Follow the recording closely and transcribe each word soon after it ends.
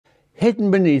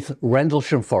Hidden beneath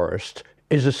Rendlesham Forest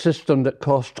is a system that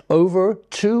cost over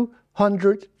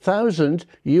 200,000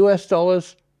 US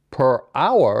dollars per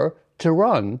hour to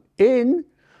run in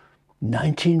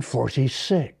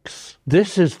 1946.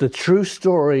 This is the true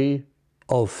story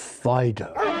of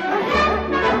FIDO.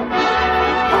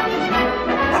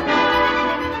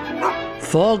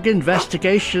 Fog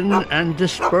Investigation and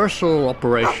Dispersal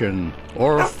Operation,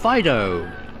 or FIDO.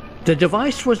 The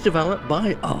device was developed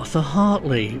by Arthur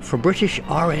Hartley for British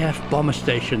RAF bomber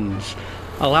stations,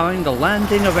 allowing the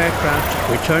landing of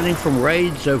aircraft returning from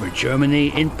raids over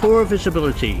Germany in poor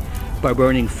visibility by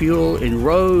burning fuel in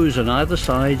rows on either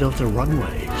side of the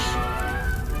runways.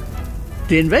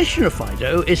 The invention of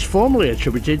FIDO is formally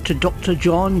attributed to Dr.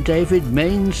 John David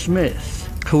Main Smith,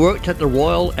 who worked at the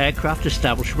Royal Aircraft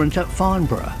Establishment at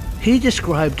Farnborough. He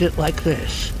described it like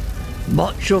this: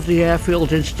 "Much of the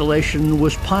airfield installation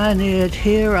was pioneered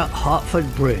here at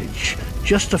Hertford Bridge,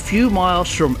 just a few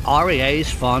miles from RAA's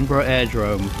Farnborough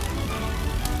Airdrome."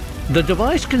 The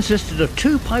device consisted of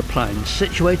two pipelines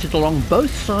situated along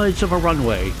both sides of a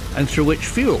runway and through which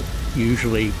fuel,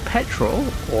 usually petrol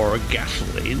or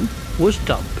gasoline, was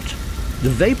dumped.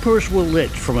 The vapours were lit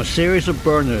from a series of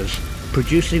burners,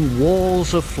 producing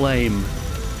walls of flame.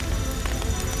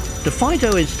 The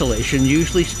FIDO installation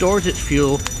usually stores its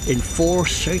fuel in 4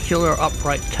 circular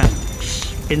upright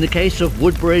tanks. In the case of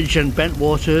Woodbridge and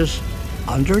Bentwaters,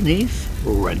 underneath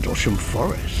Rendlesham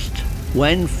Forest.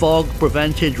 When fog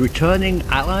prevented returning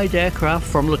Allied aircraft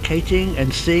from locating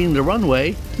and seeing the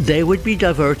runway, they would be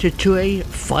diverted to a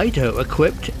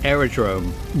FIDO-equipped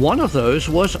aerodrome. One of those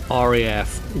was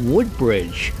RAF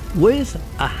Woodbridge, with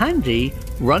a handy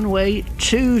runway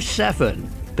 27,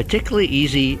 particularly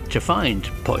easy to find,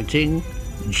 pointing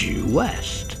due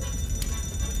west.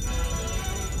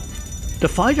 The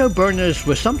FIDO burners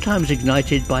were sometimes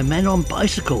ignited by men on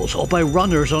bicycles or by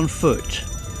runners on foot.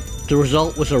 The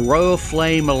result was a row of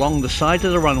flame along the side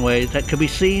of the runway that could be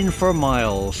seen for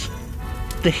miles.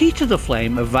 The heat of the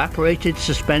flame evaporated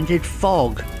suspended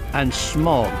fog and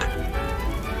smog,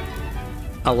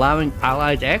 allowing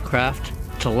Allied aircraft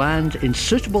to land in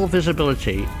suitable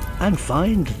visibility and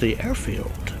find the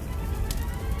airfield.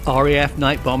 RAF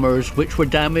night bombers which were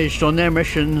damaged on their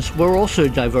missions were also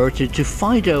diverted to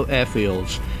FIDO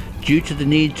airfields due to the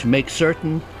need to make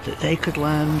certain that they could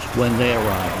land when they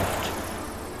arrived.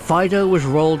 FIDO was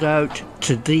rolled out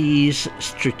to these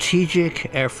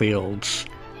strategic airfields: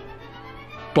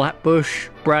 Blackbush,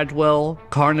 Bradwell,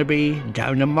 Carnaby,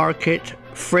 Downham Market,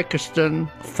 Frickerton,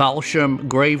 Falsham,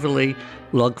 Gravelly,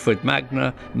 Lugford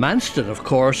Magna, Manston of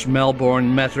course,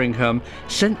 Melbourne, Metheringham,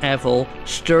 St Eville,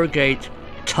 Sturgate,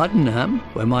 Tuddenham,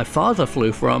 where my father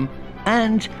flew from,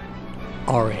 and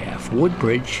RAF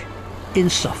Woodbridge in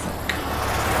Suffolk.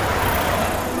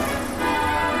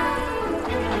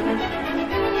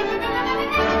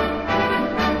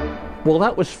 Well,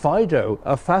 that was FIDO,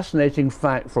 a fascinating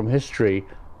fact from history,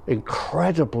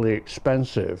 incredibly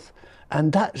expensive.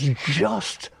 And that's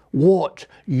just what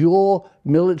your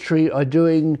military are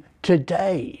doing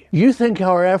today. You think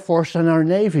our Air Force and our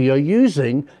Navy are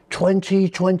using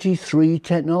 2023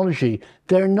 technology.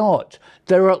 They're not.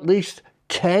 They're at least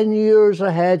 10 years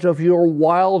ahead of your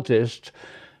wildest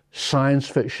science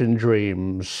fiction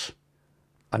dreams.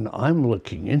 And I'm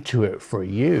looking into it for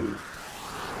you,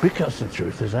 because the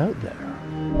truth is out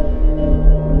there.